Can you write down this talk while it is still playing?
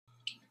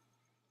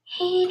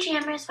Hey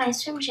Jammers,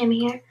 Vice from Jim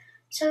here.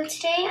 So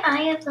today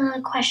I have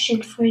a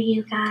question for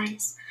you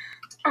guys.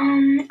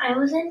 I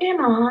was in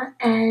Vermont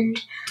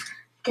and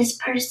this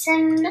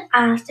person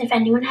asked if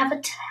anyone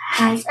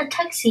has a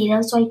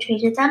tuxedo, so I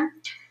traded them.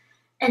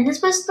 And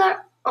this was the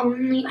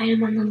only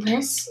item on the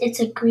list. It's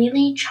a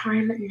Greely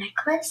charm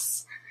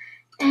necklace.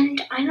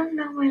 And I don't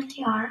know where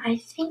they are. I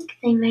think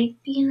they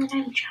might be in the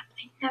diamond shop.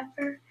 I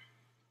never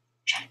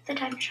checked the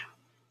diamond shop.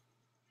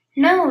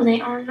 No,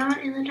 they are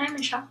not in the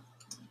diamond shop.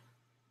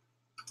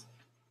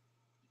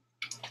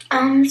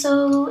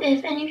 So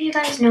if any of you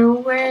guys know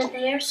where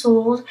they are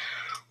sold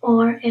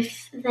or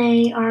if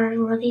they are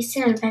released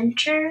in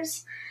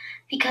Adventures,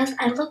 because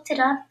I looked it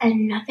up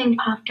and nothing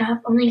popped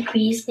up, only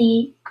Greely's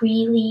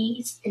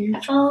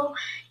info,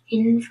 I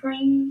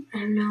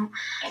don't know,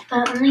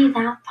 but only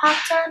that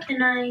popped up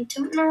and I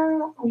don't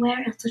know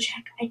where else to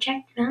check. I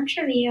checked Mount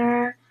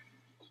Revere,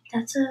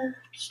 that's a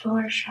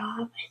store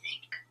shop, I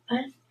think,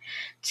 but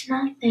it's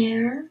not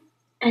there.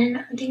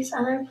 And these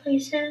other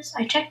places,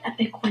 I checked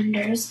Epic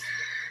Wonders.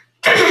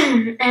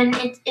 And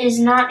it is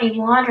not a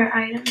water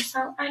item,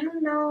 so I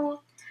don't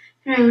know.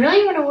 And I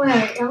really want to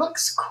wear it. It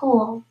looks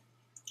cool.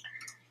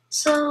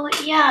 So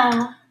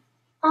yeah.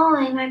 Oh,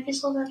 they might be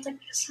sold at like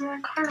a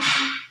summer carnival.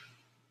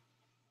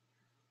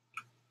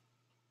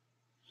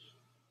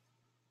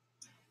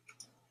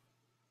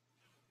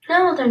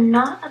 No, they're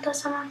not at the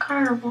summer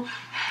carnival.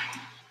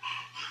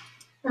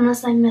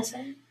 Unless I miss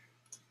it.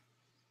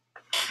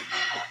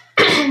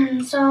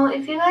 So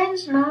if you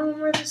guys know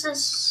where this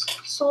is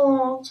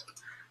sold,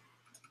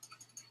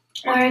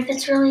 or if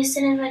it's released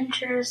in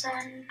Adventures,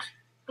 and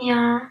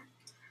yeah.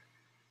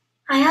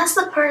 I asked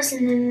the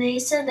person and they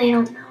said they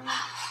don't know.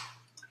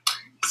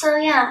 So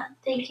yeah,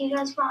 thank you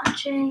guys for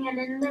watching, and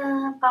in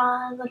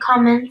the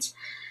comments,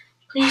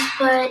 please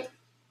put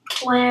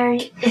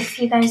if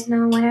you guys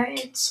know where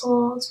it's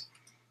sold.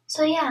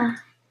 So yeah,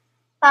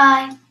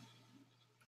 bye.